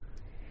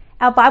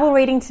Our Bible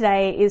reading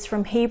today is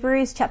from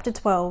Hebrews chapter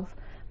 12,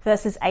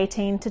 verses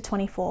 18 to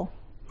 24.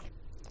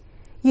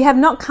 You have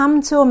not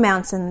come to a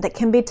mountain that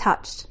can be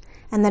touched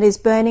and that is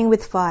burning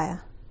with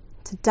fire,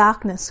 to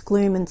darkness,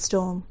 gloom and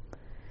storm,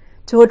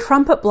 to a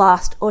trumpet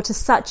blast or to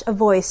such a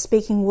voice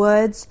speaking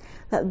words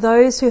that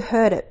those who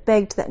heard it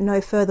begged that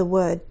no further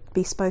word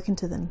be spoken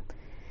to them,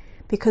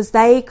 because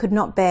they could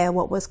not bear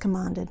what was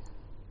commanded.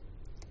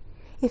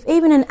 If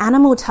even an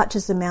animal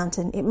touches the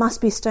mountain, it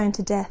must be stoned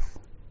to death.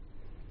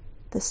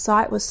 The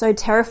sight was so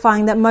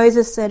terrifying that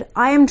Moses said,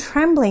 I am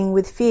trembling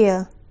with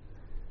fear.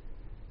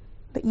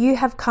 But you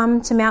have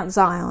come to Mount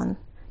Zion,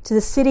 to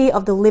the city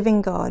of the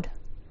living God,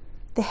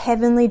 the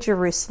heavenly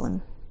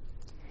Jerusalem.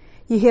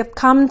 You have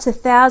come to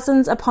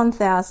thousands upon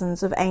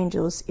thousands of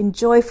angels in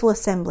joyful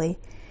assembly,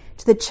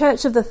 to the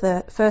church of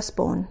the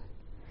firstborn,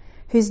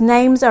 whose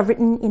names are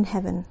written in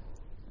heaven.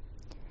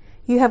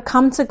 You have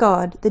come to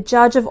God, the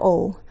judge of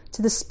all,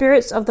 to the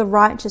spirits of the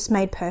righteous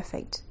made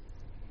perfect,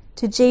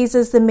 to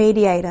Jesus the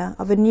mediator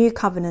of a new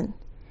covenant,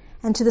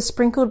 and to the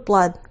sprinkled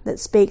blood that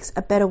speaks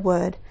a better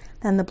word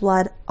than the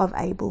blood of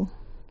Abel.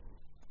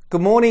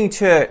 Good morning,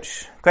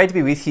 church. Great to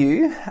be with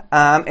you.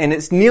 And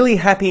it's nearly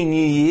Happy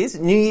New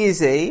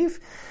Year's Eve.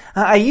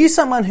 Are you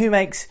someone who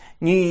makes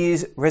New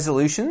Year's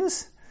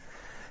resolutions?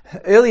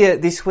 Earlier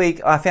this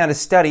week, I found a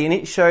study and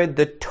it showed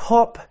the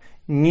top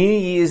New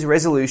Year's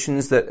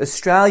resolutions that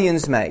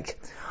Australians make.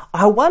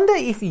 I wonder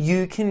if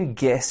you can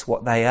guess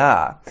what they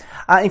are.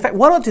 In fact,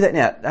 why not do that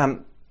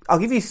now? I'll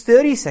give you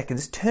 30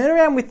 seconds. Turn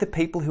around with the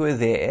people who are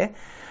there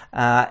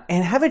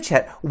and have a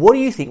chat. What do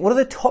you think? What are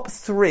the top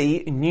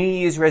 3 New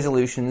Year's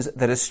resolutions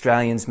that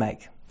Australians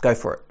make? Go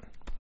for it.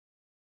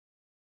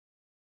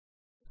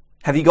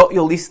 Have you got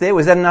your list there?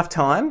 Was that enough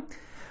time?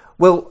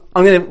 Well,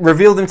 I'm going to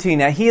reveal them to you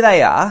now. Here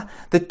they are.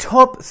 The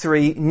top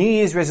 3 New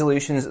Year's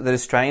resolutions that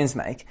Australians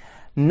make.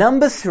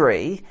 Number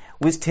 3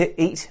 was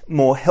to eat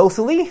more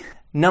healthily.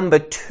 Number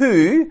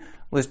 2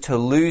 was to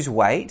lose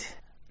weight.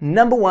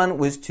 Number 1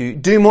 was to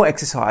do more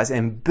exercise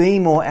and be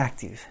more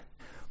active.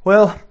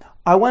 Well,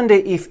 I wonder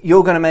if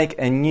you're going to make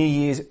a New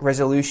Year's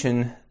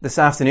resolution this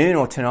afternoon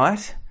or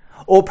tonight.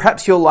 Or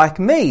perhaps you're like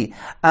me.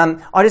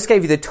 I just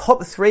gave you the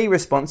top 3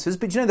 responses,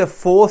 but you know the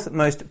 4th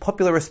most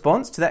popular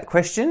response to that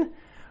question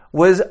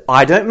was,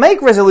 I don't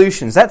make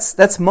resolutions.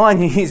 That's my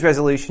New Year's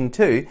resolution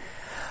too.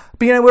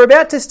 But you know, we're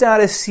about to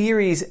start a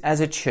series as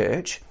a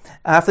church.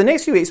 For the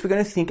next few weeks, we're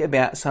going to think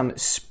about some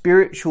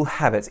spiritual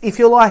habits. If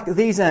you like,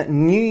 these are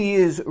New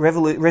Year's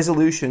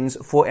resolutions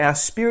for our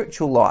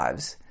spiritual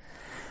lives.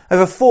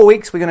 Over 4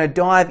 weeks, we're going to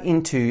dive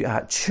into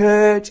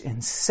church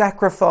and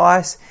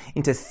sacrifice,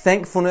 into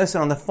thankfulness,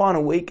 and on the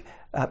final week,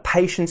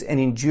 patience and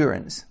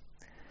endurance.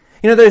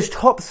 You know, those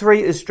top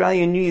 3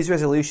 Australian New Year's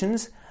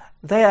resolutions,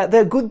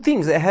 they're good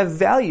things. They have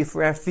value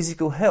for our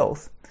physical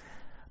health.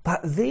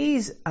 But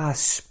these are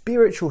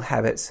spiritual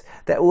habits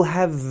that will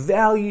have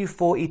value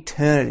for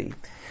eternity.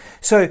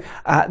 So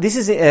this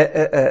is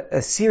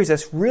a series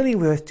that's really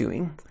worth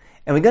doing.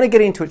 And we're going to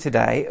get into it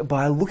today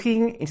by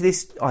looking into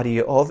this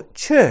idea of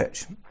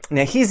church.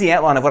 Now, here's the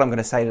outline of what I'm going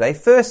to say today.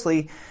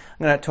 Firstly,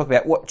 I'm going to talk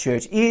about what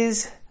church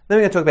is. Then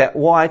we're going to talk about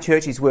why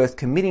church is worth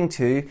committing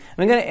to. And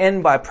we're going to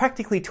end by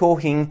practically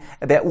talking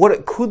about what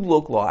it could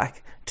look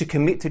like to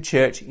commit to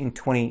church in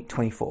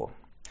 2024.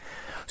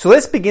 So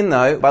let's begin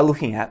though by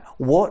looking at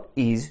what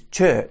is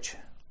church.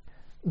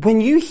 When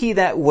you hear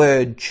that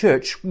word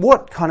church,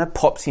 what kind of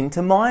pops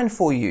into mind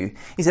for you?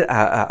 Is it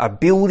a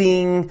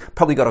building,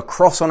 probably got a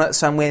cross on it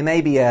somewhere,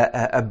 maybe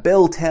a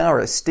bell tower,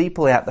 a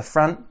steeple out the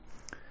front?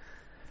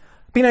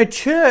 But you know,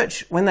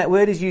 church, when that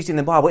word is used in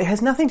the Bible, it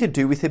has nothing to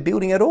do with a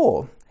building at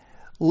all.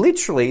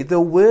 Literally,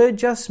 the word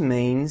just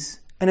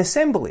means an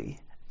assembly,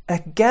 a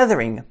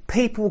gathering,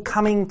 people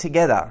coming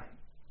together.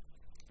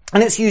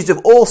 And it's used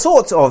of all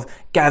sorts of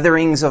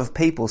gatherings of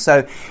people.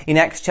 So in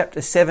Acts chapter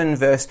 7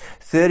 verse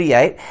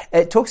 38,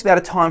 it talks about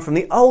a time from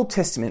the Old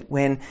Testament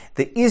when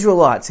the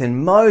Israelites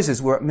and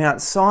Moses were at Mount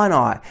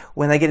Sinai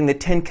when they're getting the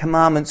 10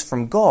 Commandments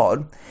from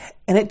God.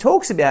 And it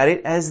talks about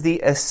it as the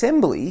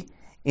assembly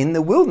in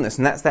the wilderness.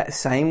 And that's that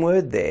same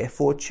word there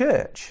for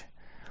church.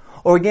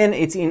 Or again,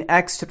 it's in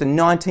Acts chapter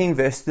 19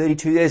 verse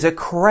 32. There's a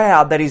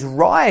crowd that is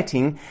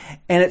rioting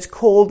and it's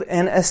called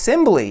an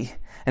assembly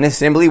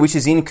which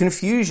is in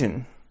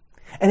confusion.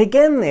 And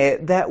again there,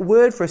 that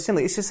word for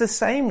assembly, it's just the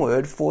same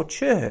word for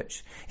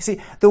church. You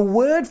see, the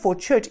word for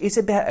church is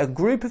about a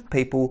group of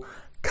people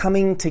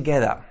coming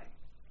together.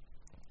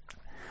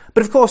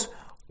 But of course,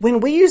 when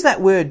we use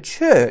that word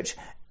church,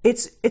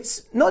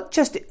 it's not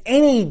just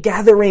any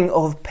gathering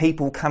of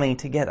people coming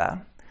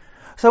together.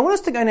 So I want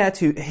us to go now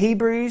to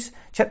Hebrews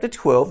chapter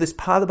 12, this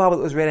part of the Bible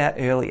that was read out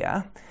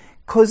earlier,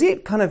 because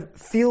it kind of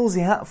fills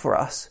out for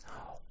us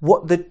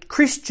what the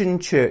Christian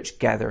church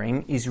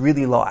gathering is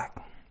really like.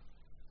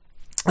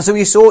 So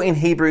we saw in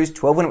Hebrews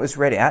 12 when it was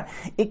read out,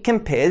 it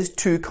compares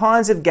 2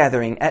 kinds of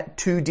gathering at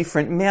 2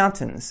 different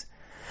mountains.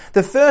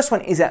 The first one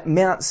is at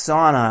Mount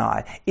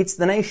Sinai. It's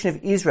the nation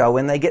of Israel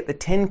when they get the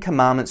 10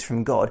 Commandments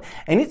from God.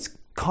 And it's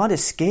kind of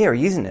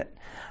scary, isn't it?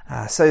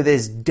 So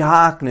there's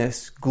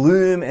darkness,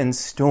 gloom and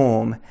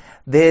storm.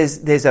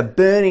 There's a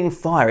burning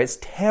fire. It's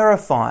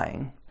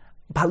terrifying.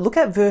 But look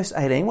at verse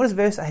 18. What does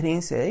verse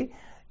 18 say?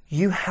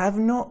 You have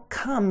not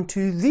come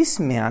to this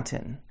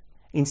mountain.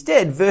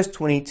 Instead, verse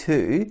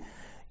 22,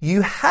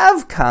 you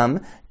have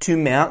come to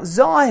Mount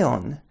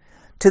Zion,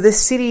 to the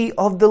city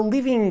of the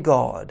living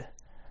God,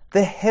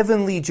 the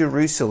heavenly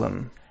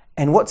Jerusalem.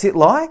 And what's it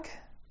like?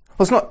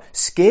 Well, it's not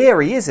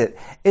scary, is it?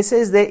 It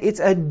says that it's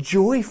a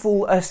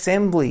joyful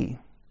assembly.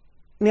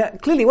 Now,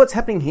 clearly what's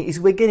happening here is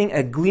we're getting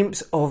a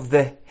glimpse of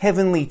the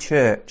heavenly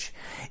church.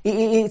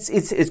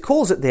 It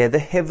calls it there the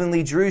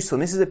heavenly Jerusalem.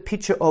 This is a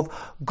picture of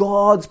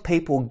God's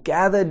people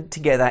gathered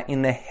together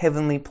in the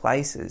heavenly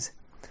places.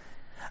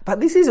 But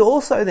this is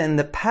also then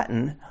the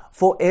pattern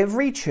for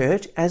every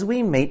church as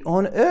we meet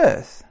on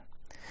earth.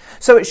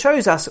 So it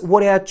shows us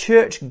what our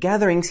church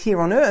gatherings here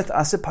on earth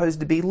are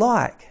supposed to be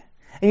like.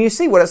 And you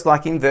see what it's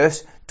like in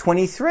verse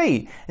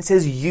 23. It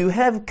says, you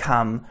have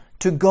come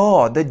to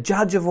God, the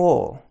judge of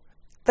all.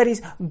 That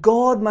is,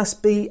 God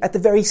must be at the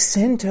very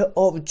centre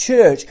of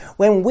church.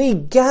 When we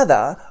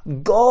gather,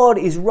 God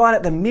is right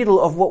at the middle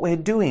of what we're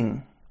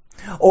doing.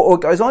 Or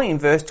it goes on in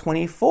verse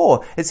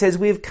 24. It says,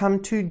 we have come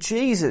to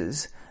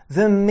Jesus,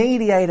 the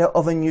mediator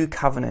of a new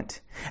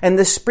covenant, and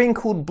the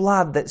sprinkled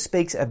blood that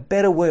speaks a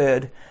better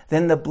word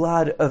than the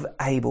blood of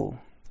Abel.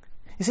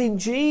 You see,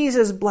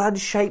 Jesus' blood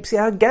shapes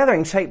our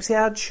gathering, shapes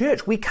our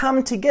church. We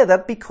come together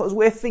because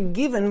we're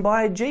forgiven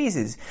by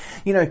Jesus.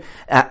 You know,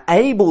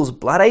 Abel's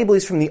blood, Abel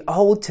is from the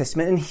Old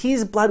Testament, and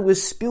his blood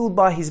was spilled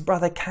by his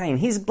brother Cain.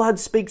 His blood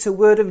speaks a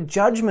word of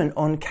judgment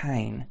on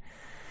Cain.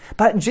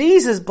 But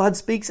Jesus' blood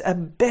speaks a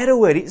better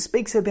word. It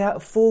speaks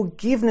about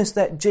forgiveness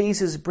that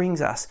Jesus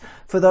brings us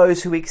for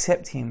those who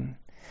accept him.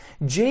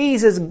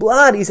 Jesus'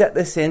 blood is at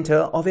the centre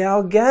of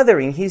our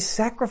gathering. His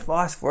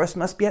sacrifice for us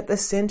must be at the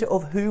centre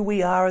of who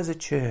we are as a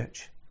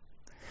church.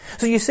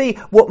 So you see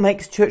what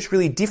makes church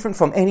really different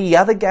from any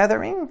other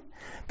gathering?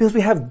 Because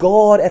we have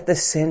God at the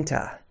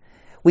centre.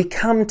 We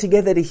come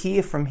together to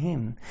hear from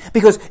him.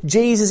 Because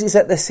Jesus is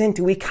at the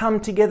centre, we come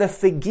together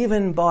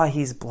forgiven by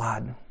his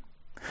blood.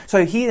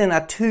 So here then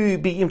are two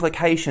big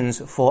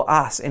implications for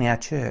us in our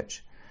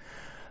church.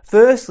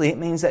 Firstly, it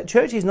means that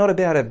church is not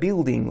about a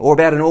building or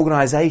about an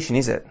organisation,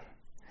 is it?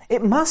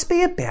 It must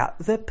be about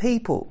the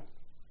people.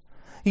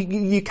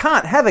 You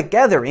can't have a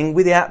gathering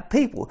without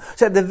people.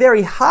 So at the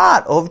very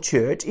heart of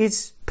church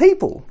is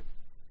people.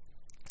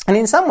 And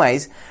in some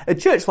ways, a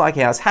church like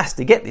ours has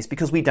to get this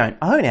because we don't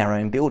own our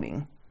own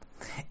building.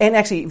 And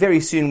actually,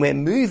 very soon we're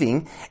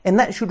moving, and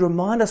that should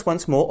remind us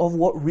once more of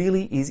what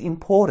really is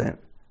important.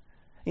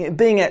 You know,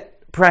 being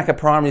at Paraka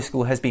Primary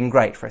School has been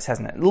great for us,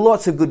 hasn't it?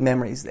 Lots of good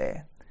memories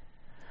there.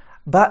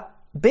 But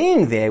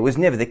being there was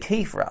never the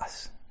key for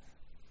us.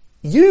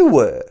 You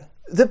were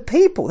the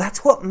people.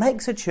 That's what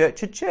makes a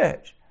church a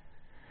church.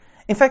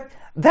 In fact,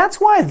 that's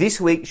why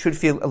this week should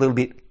feel a little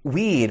bit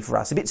weird for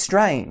us, a bit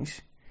strange.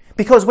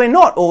 Because we're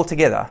not all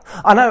together.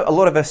 I know a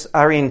lot of us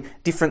are in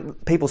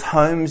different people's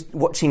homes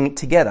watching it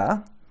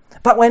together,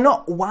 but we're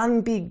not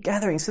one big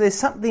gathering. So there's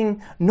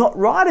something not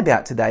right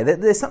about today.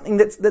 There's something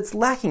that's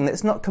lacking,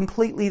 that's not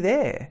completely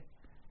there.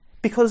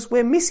 Because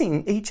we're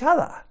missing each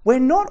other. We're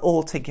not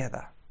all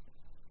together.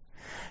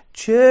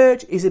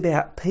 Church is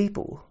about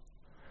people.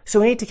 So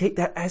we need to keep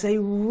that as a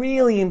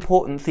really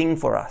important thing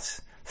for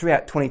us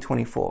throughout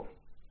 2024.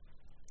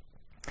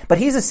 But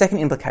here's a second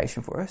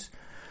implication for us.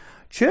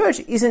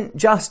 Church isn't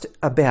just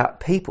about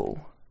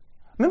people.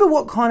 Remember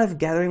what kind of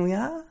gathering we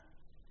are?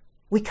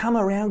 We come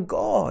around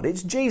God.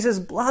 It's Jesus'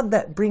 blood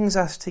that brings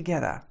us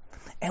together.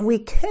 And we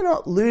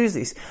cannot lose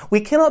this. We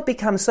cannot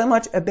become so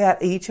much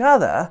about each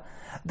other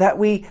that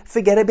we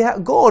forget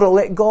about God or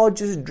let God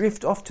just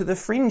drift off to the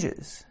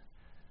fringes.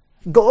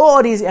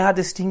 God is our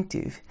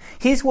distinctive.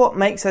 Here's what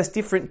makes us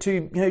different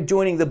to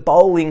joining the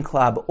bowling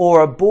club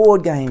or a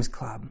board games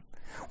club.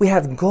 We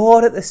have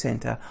God at the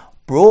centre,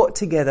 brought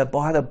together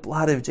by the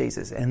blood of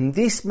Jesus. And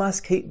this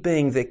must keep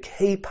being the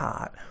key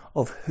part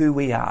of who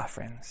we are,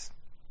 friends.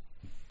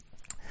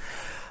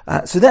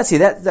 So that's it.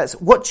 That's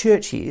what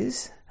church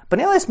is. But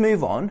now let's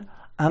move on.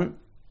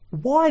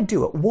 Why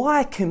do it?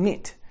 Why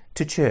commit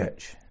to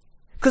church?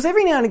 Because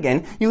every now and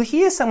again, you'll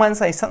hear someone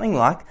say something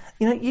like,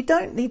 you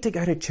don't need to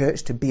go to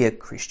church to be a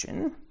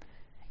Christian.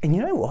 And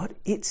you know what?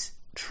 It's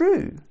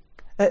true.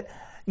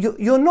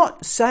 You're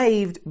not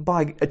saved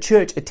by a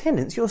church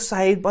attendance. You're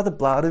saved by the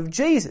blood of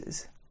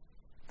Jesus.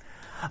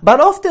 But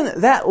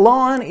often that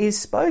line is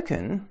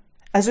spoken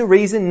as a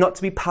reason not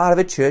to be part of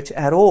a church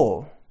at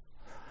all.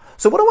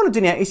 So what I want to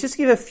do now is just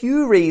give a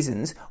few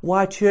reasons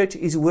why church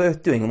is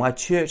worth doing and why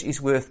church is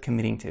worth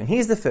committing to. And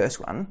here's the first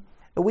one.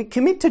 We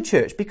commit to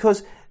church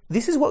because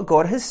this is what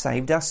God has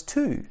saved us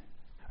to.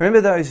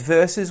 Remember those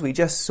verses we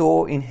just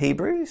saw in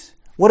Hebrews?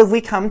 What have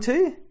we come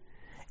to?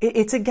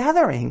 It's a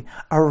gathering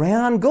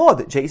around God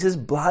that Jesus'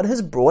 blood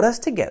has brought us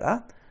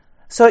together.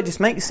 So it just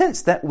makes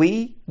sense that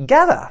we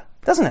gather,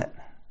 doesn't it?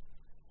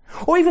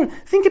 Or even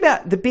think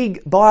about the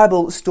big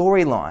Bible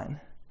storyline.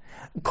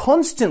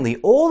 Constantly,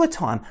 all the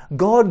time,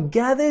 God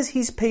gathers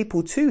his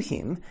people to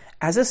him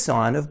as a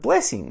sign of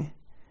blessing.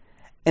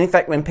 And in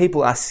fact, when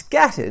people are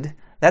scattered,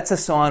 that's a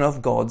sign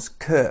of God's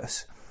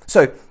curse.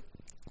 So,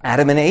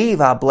 Adam and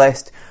Eve are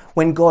blessed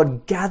when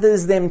God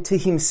gathers them to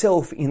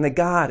himself in the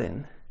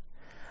garden.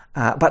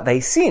 But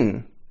they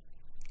sin.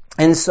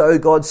 And so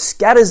God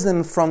scatters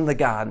them from the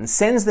garden,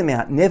 sends them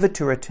out never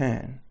to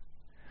return.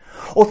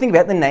 Or think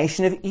about the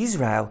nation of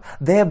Israel.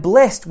 They're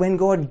blessed when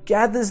God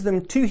gathers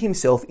them to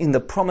himself in the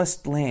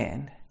promised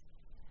land.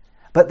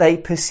 But they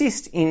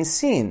persist in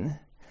sin.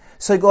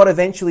 So God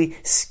eventually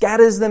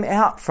scatters them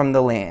out from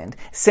the land,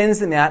 sends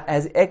them out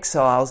as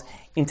exiles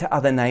into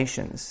other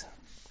nations.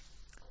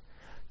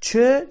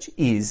 Church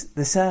is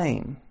the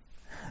same.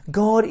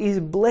 God is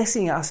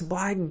blessing us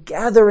by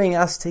gathering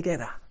us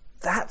together.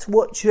 That's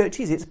what church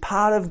is. It's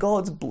part of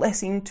God's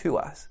blessing to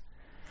us.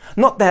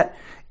 Not that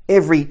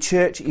every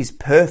church is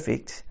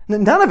perfect.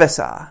 None of us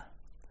are.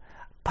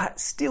 But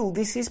still,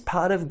 this is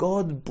part of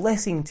God's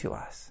blessing to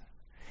us.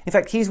 In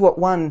fact, here's what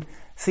one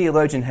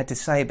theologian had to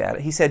say about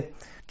it. He said,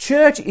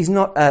 church is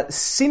not a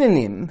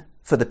synonym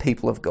for the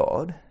people of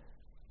God.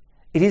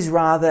 It is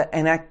rather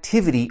an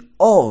activity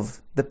of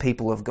the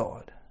people of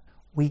God.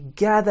 We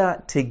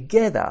gather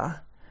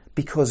together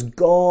because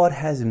God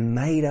has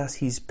made us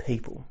his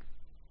people.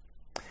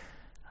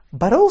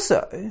 But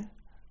also,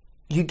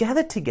 you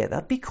gather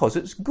together because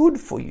it's good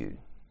for you.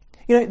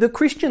 You know, the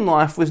Christian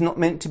life was not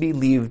meant to be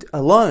lived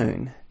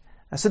alone.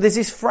 So there's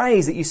this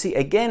phrase that you see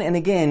again and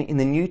again in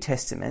the New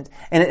Testament,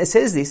 and it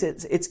says this,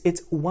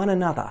 it's one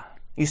another.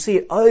 You see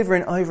it over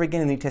and over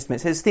again in the New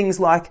Testament. It says things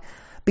like,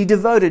 be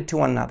devoted to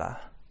one another,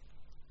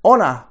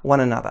 honour one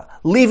another,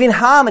 live in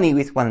harmony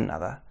with one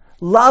another,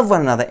 love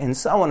one another, and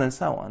so on and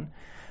so on.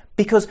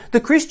 Because the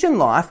Christian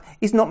life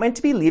is not meant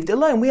to be lived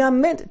alone. We are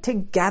meant to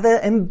gather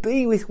and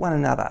be with one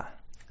another.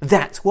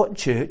 That's what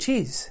church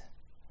is.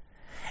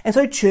 And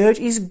so church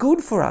is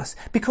good for us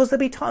because there'll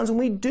be times when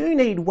we do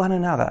need one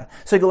another.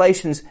 So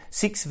Galatians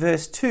 6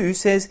 verse 2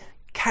 says,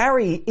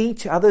 carry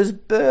each other's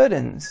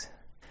burdens.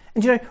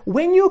 And you know,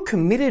 when you're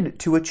committed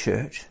to a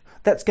church,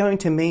 that's going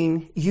to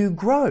mean you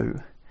grow.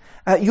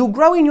 You'll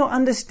grow in your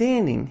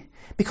understanding.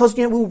 Because,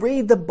 you know, we'll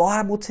read the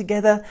Bible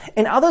together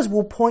and others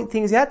will point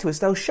things out to us.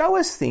 They'll show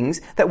us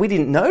things that we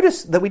didn't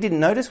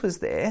notice was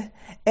there.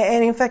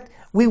 And in fact,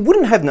 we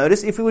wouldn't have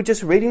noticed if we were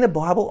just reading the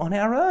Bible on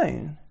our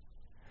own.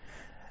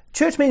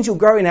 Church means you'll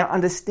grow in our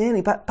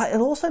understanding, but it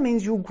also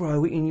means you'll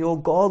grow in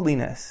your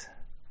godliness.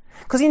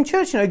 Because in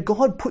church, you know,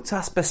 God puts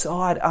us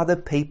beside other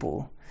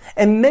people.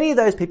 And many of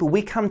those people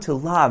we come to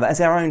love as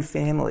our own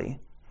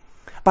family.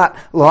 But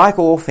like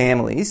all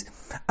families,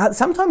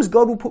 sometimes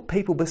God will put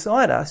people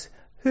beside us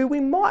who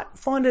we might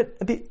find it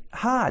a bit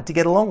hard to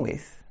get along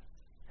with.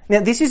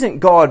 Now, this isn't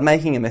God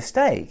making a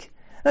mistake.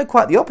 No,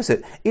 quite the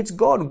opposite. It's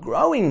God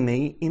growing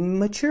me in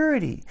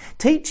maturity,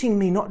 teaching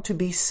me not to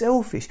be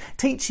selfish,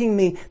 teaching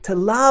me to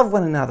love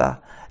one another,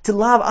 to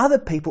love other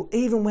people,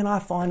 even when I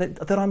find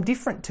it that I'm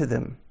different to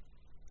them.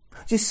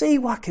 Do you see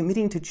why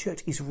committing to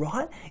church is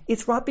right?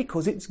 It's right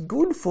because it's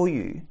good for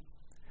you.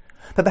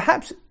 But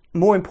perhaps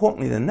more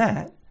importantly than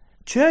that,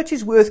 church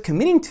is worth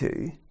committing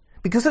to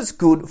because it's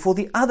good for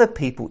the other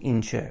people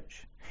in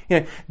church.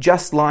 You know,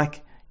 just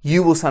like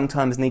you will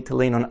sometimes need to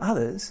lean on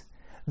others,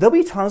 there'll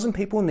be times when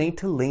people need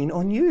to lean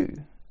on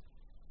you.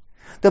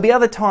 There'll be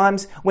other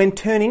times when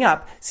turning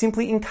up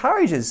simply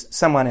encourages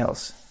someone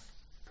else.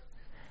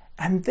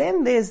 And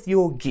then there's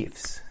your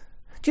gifts.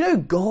 Do you know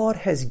God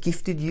has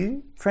gifted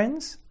you,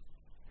 friends?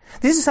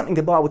 This is something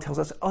the Bible tells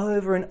us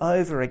over and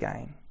over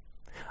again.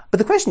 But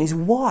the question is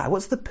why?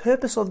 What's the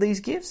purpose of these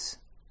gifts?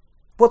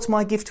 What's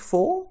my gift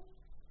for?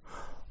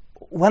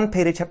 1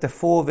 Peter chapter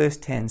 4 verse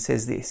 10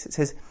 says this. It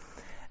says,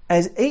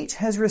 as each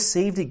has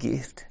received a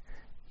gift,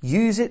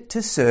 use it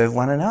to serve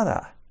one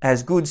another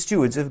as good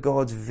stewards of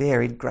God's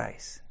varied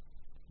grace.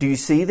 Do you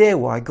see there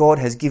why God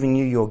has given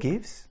you your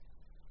gifts?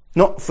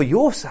 Not for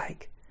your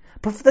sake,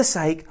 but for the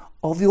sake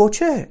of your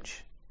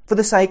church, for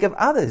the sake of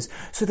others,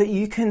 so that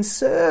you can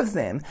serve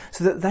them,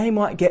 so that they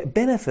might get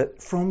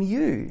benefit from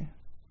you.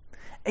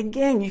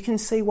 Again, you can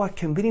see why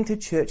committing to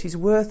church is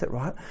worth it,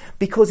 right?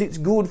 Because it's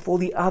good for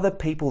the other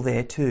people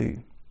there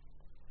too.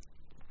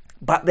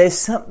 But there's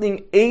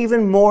something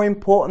even more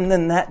important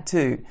than that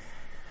too.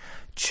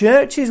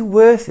 Church is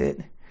worth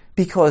it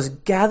because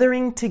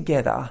gathering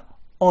together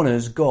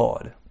honours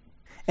God.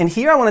 And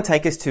here I want to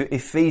take us to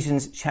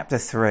Ephesians chapter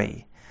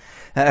 3.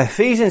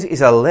 Ephesians is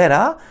a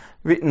letter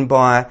written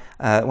by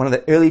one of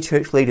the early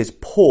church leaders,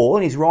 Paul,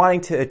 and he's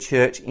writing to a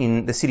church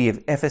in the city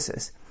of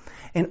Ephesus.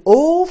 And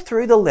all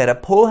through the letter,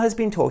 Paul has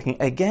been talking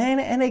again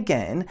and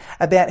again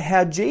about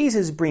how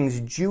Jesus brings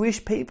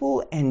Jewish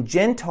people and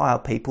Gentile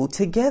people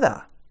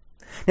together.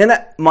 Now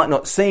that might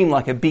not seem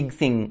like a big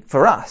thing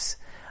for us,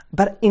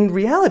 but in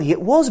reality it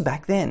was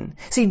back then.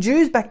 See,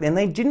 Jews back then,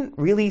 they didn't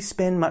really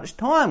spend much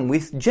time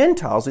with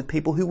Gentiles, with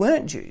people who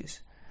weren't Jews.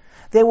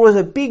 There was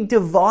a big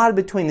divide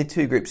between the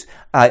two groups,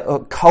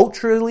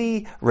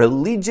 culturally,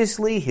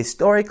 religiously,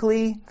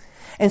 historically.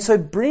 And so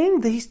bringing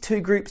these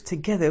two groups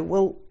together,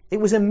 well, It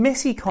was a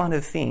messy kind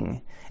of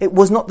thing. It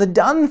was not the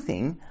done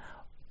thing,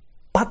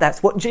 but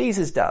that's what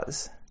Jesus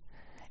does.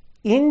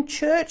 In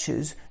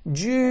churches,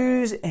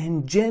 Jews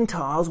and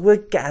Gentiles were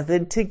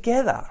gathered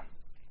together.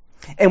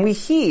 And we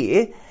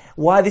hear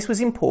why this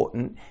was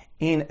important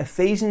in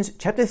Ephesians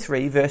chapter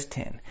 3, verse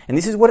 10. And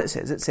this is what it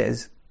says. It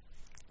says,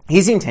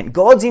 his intent,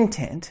 God's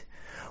intent,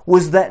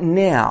 was that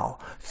now,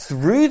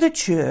 through the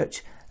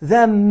church,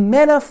 the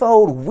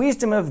manifold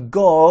wisdom of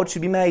God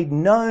should be made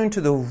known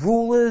to the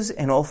rulers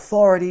and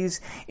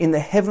authorities in the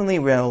heavenly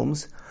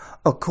realms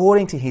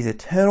according to his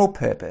eternal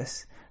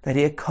purpose that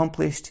he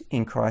accomplished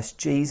in Christ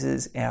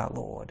Jesus our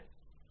Lord.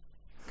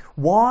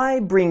 Why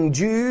bring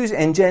Jews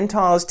and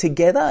Gentiles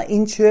together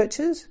in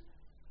churches?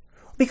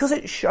 Because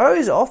it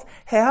shows off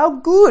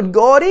how good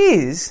God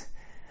is.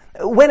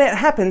 When it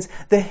happens,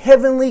 the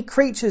heavenly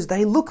creatures,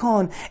 they look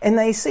on and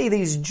they see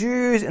these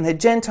Jews and the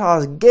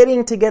Gentiles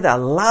getting together,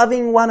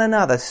 loving one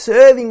another,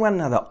 serving one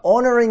another,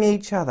 honouring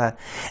each other.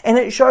 And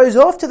it shows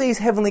off to these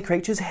heavenly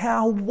creatures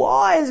how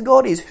wise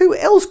God is. Who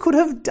else could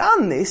have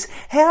done this?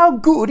 How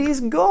good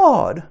is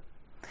God?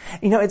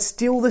 You know, it's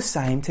still the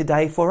same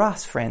today for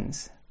us,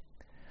 friends.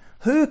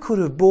 Who could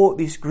have brought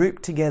this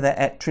group together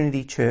at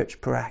Trinity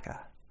Church, Paraka?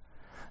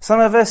 Some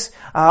of us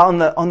are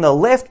on the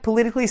left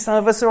politically, some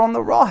of us are on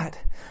the right.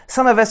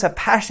 Some of us are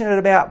passionate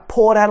about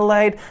Port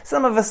Adelaide,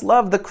 some of us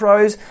love the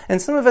Crows,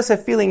 and some of us are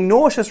feeling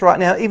nauseous right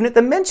now, even at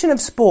the mention of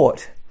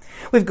sport.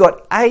 We've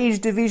got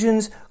age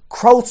divisions,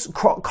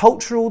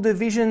 cultural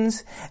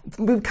divisions.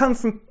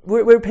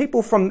 We're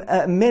people from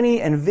many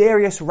and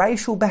various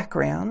racial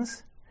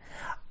backgrounds.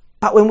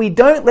 But when we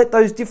don't let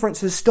those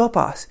differences stop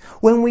us,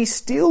 when we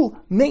still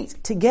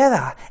meet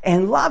together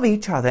and love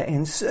each other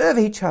and serve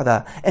each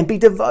other and be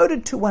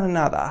devoted to one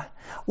another,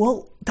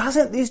 well,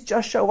 doesn't this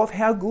just show off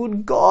how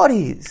good God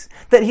is?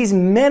 That his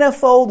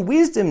manifold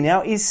wisdom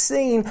now is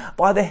seen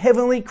by the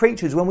heavenly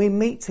creatures when we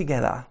meet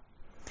together.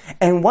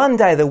 And one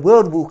day the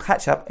world will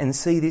catch up and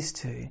see this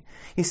too.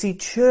 You see,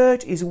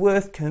 church is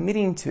worth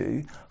committing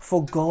to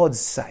for God's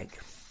sake.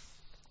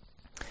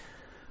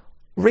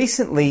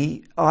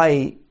 Recently,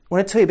 I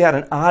want to tell you about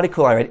an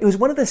article I read. It was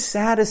one of the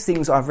saddest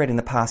things I've read in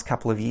the past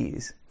couple of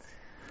years.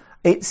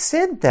 It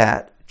said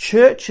that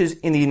churches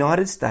in the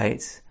United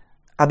States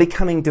are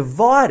becoming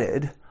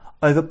divided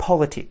over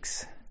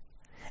politics.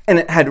 And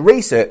it had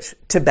research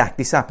to back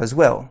this up as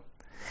well.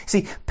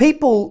 See,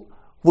 people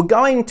who were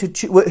going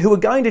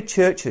to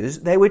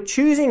churches, they were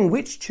choosing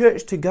which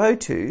church to go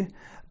to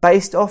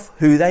based off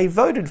who they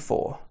voted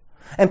for.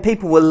 And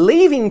people were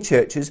leaving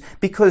churches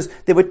because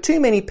there were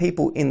too many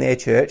people in their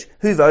church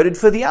who voted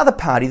for the other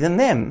party than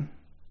them.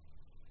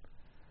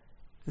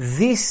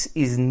 This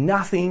is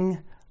nothing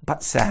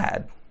but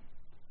sad.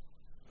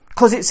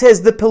 Because it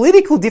says the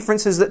political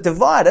differences that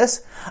divide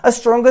us are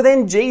stronger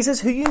than Jesus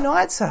who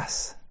unites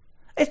us.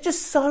 It's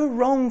just so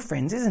wrong,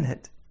 friends, isn't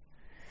it?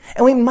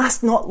 And we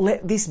must not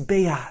let this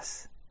be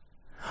us.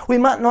 We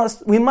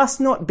must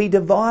not be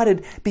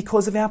divided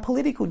because of our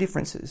political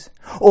differences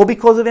or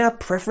because of our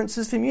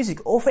preferences for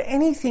music or for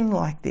anything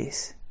like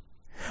this.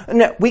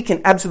 Now, we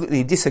can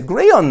absolutely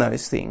disagree on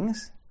those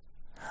things,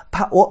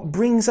 but what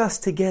brings us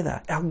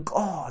together, our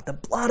God, the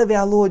blood of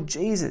our Lord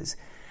Jesus,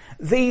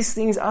 these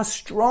things are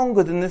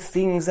stronger than the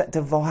things that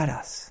divide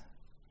us.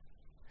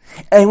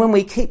 And when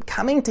we keep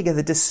coming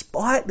together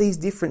despite these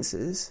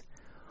differences,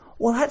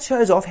 well, that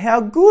shows off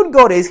how good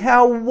God is,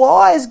 how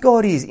wise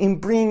God is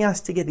in bringing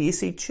us together. You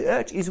see,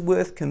 church is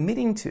worth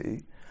committing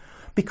to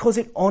because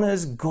it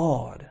honours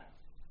God.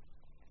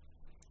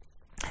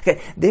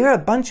 Okay, there are a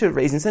bunch of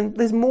reasons, and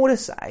there's more to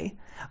say,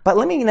 but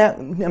let me now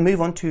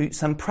move on to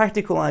some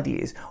practical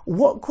ideas.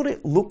 What could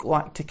it look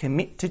like to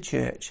commit to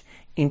church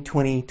in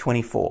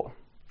 2024?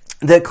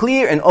 The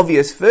clear and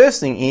obvious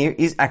first thing here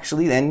is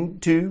actually then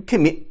to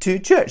commit to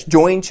church,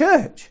 join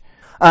church.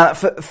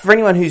 For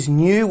anyone who's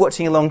new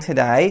watching along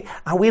today,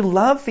 we'd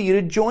love for you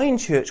to join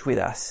church with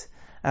us.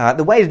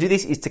 The way to do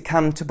this is to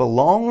come to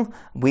Belong.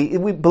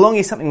 Belong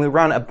is something we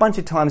run a bunch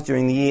of times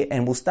during the year,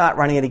 and we'll start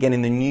running it again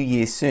in the new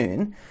year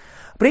soon.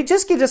 But it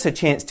just gives us a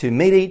chance to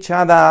meet each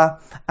other,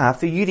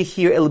 for you to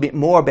hear a little bit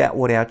more about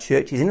what our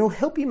church is, and it'll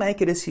help you make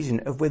a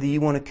decision of whether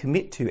you want to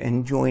commit to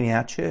and join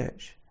our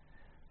church.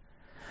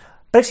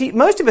 But actually,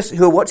 most of us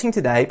who are watching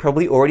today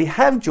probably already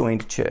have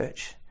joined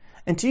church.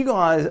 And to you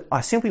guys,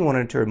 I simply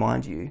wanted to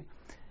remind you,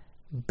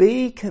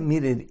 be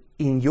committed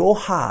in your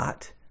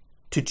heart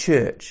to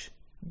church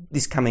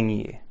this coming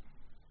year.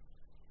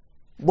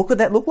 What could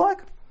that look like?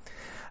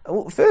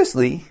 Well,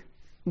 firstly,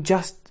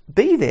 just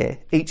be there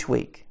each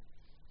week.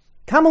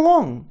 Come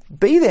along,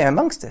 be there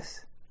amongst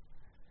us.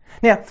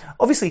 Now,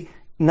 obviously,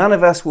 none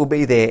of us will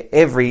be there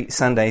every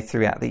Sunday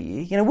throughout the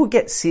year. You know, we'll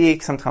get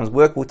sick, sometimes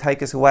work will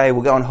take us away,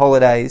 we'll go on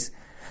holidays.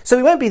 So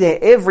we won't be there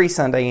every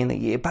Sunday in the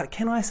year, but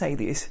can I say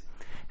this?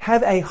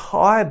 Have a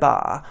high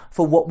bar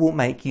for what will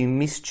make you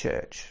miss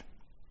church.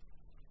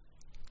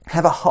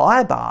 Have a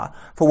high bar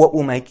for what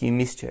will make you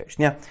miss church.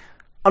 Now,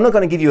 I'm not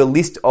going to give you a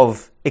list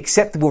of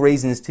acceptable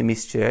reasons to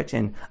miss church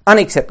and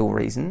unacceptable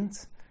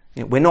reasons.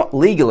 You know, we're not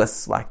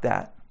legalists like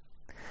that.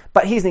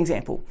 But here's an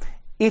example.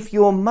 if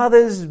your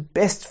mother's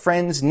best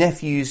friend's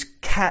nephew's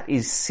cat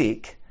is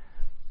sick,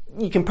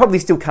 you can probably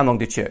still come along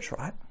to church,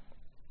 right?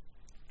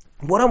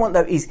 What I want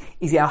though is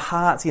our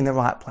hearts in the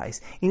right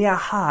place. In our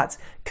hearts,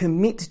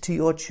 commit to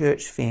your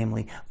church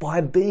family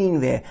by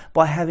being there,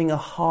 by having a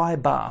high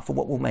bar for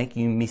what will make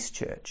you miss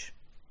church.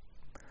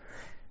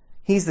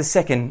 Here's the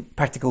second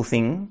practical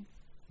thing.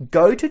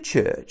 Go to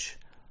church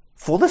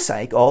for the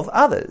sake of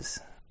others.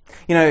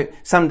 You know,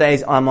 some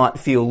days I might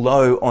feel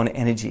low on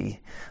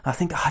energy. I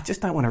think, I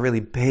just don't want to really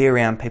be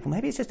around people.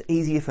 Maybe it's just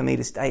easier for me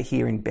to stay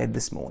here in bed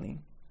this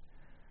morning.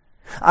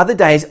 Other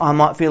days I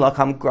might feel like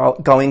I'm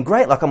going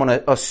great, like I'm on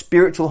a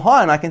spiritual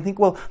high, and I can think,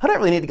 well, I don't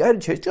really need to go to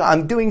church.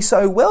 I'm doing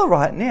so well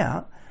right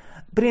now.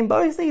 But in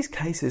both these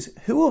cases,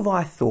 who have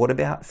I thought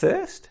about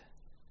first?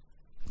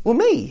 Well,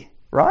 me,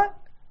 right?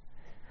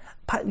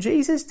 But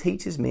Jesus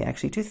teaches me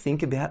actually to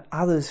think about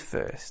others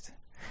first.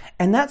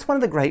 And that's one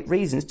of the great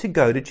reasons to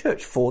go to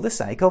church, for the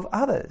sake of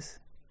others.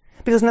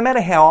 Because no matter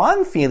how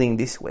I'm feeling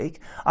this week,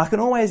 I can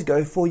always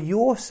go for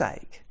your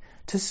sake,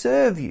 to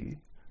serve you,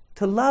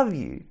 to love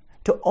you,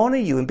 to honour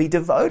you and be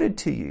devoted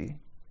to you.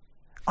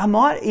 I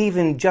might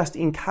even just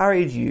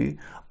encourage you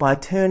by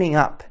turning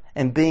up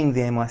and being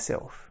there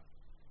myself.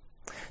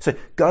 So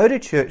go to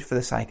church for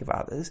the sake of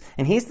others.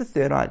 And here's the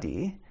third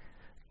idea.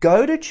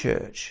 Go to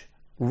church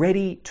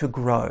ready to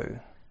grow.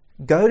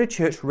 Go to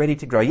church ready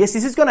to grow. Yes,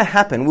 this is going to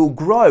happen. We'll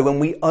grow when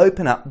we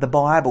open up the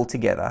Bible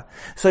together.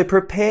 So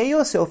prepare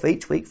yourself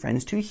each week,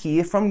 friends, to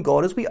hear from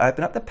God as we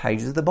open up the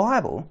pages of the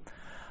Bible.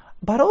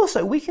 But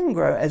also we can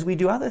grow as we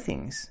do other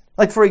things.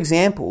 Like, for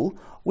example,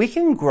 we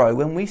can grow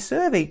when we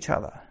serve each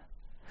other.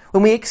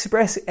 When we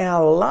express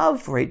our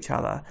love for each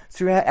other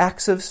through our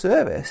acts of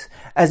service,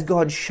 as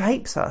God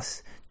shapes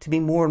us to be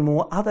more and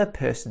more other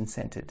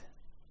person-centered.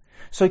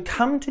 So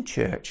come to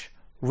church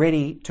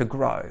ready to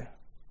grow.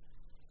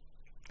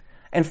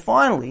 And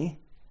finally,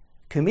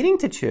 committing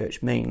to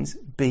church means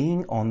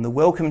being on the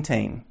welcome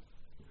team.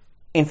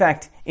 In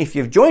fact, if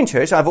you've joined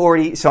church, I've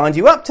already signed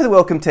you up to the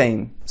welcome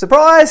team.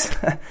 Surprise!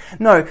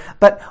 No,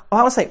 but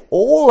I would say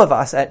all of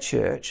us at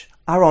church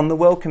are on the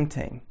welcome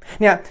team.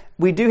 Now,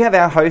 we do have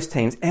our host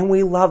teams and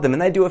we love them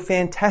and they do a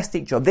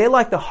fantastic job. They're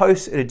like the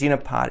hosts at a dinner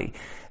party.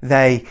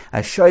 They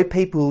show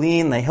people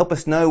in, they help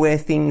us know where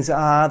things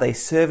are, they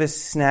serve us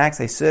snacks,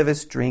 they serve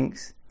us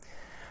drinks.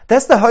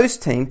 That's the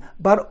host team,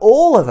 but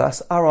all of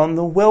us are on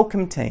the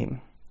welcome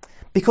team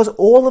because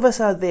all of us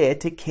are there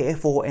to care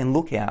for and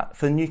look out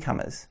for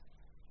newcomers.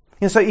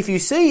 You know, so if you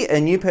see a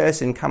new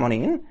person come on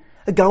in,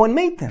 go and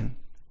meet them.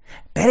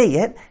 Better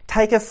yet,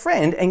 take a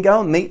friend and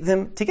go and meet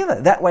them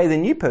together. That way the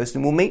new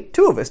person will meet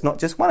two of us, not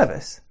just one of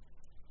us.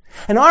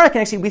 And I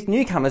reckon actually with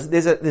newcomers,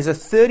 there's a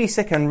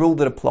 30-second rule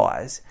that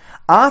applies.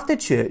 After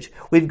church,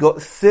 we've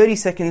got 30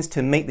 seconds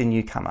to meet the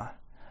newcomer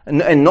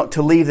and not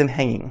to leave them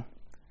hanging.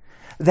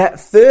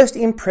 That first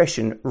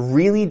impression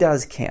really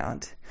does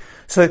count.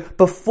 So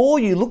before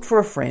you look for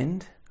a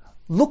friend,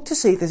 look to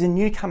see if there's a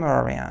newcomer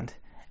around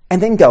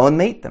and then go and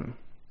meet them.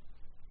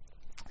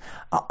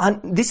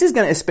 This is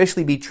going to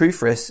especially be true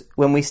for us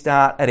when we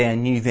start at our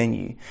new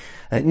venue.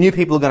 New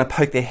people are going to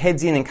poke their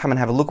heads in and come and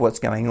have a look at what's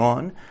going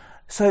on.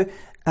 So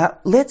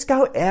let's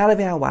go out of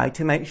our way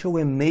to make sure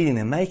we're meeting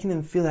them, making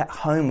them feel at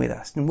home with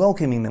us and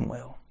welcoming them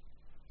well.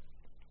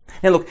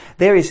 Now look,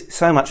 there is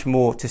so much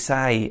more to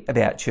say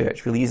about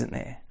church, really, isn't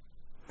there?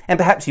 And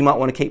perhaps you might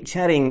want to keep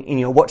chatting in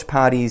your watch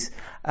parties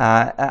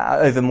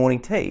over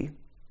morning tea.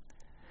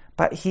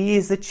 But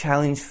here's the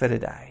challenge for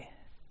today.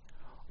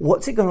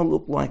 What's it going to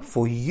look like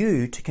for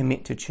you to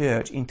commit to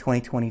church in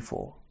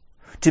 2024?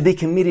 To be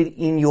committed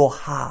in your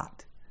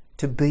heart,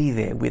 to be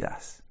there with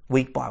us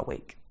week by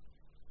week.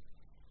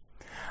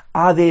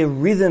 Are there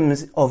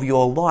rhythms of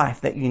your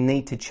life that you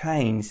need to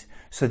change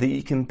so that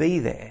you can be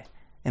there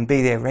and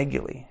be there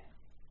regularly?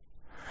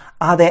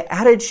 Are there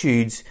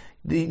attitudes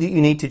that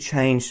you need to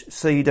change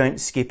so you don't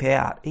skip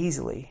out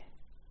easily?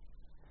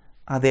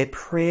 Are there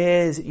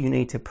prayers that you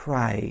need to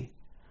pray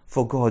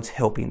for God's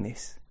help in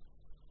this?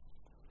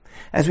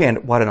 As we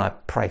end, why don't I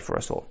pray for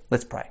us all?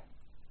 Let's pray.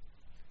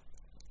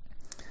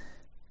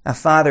 Our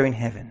Father in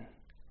heaven,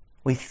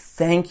 we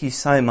thank you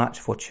so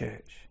much for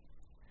church.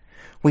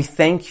 We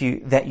thank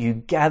you that you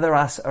gather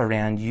us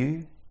around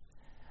you.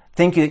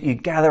 Thank you that you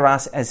gather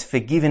us as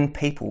forgiven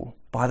people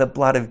by the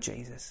blood of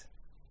Jesus.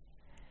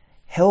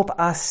 Help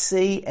us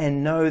see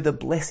and know the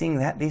blessing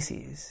that this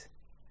is.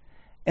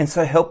 And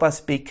so help us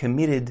be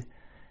committed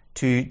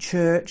to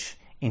church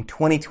in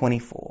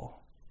 2024.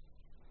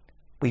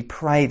 We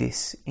pray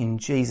this in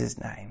Jesus'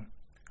 name.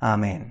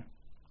 Amen.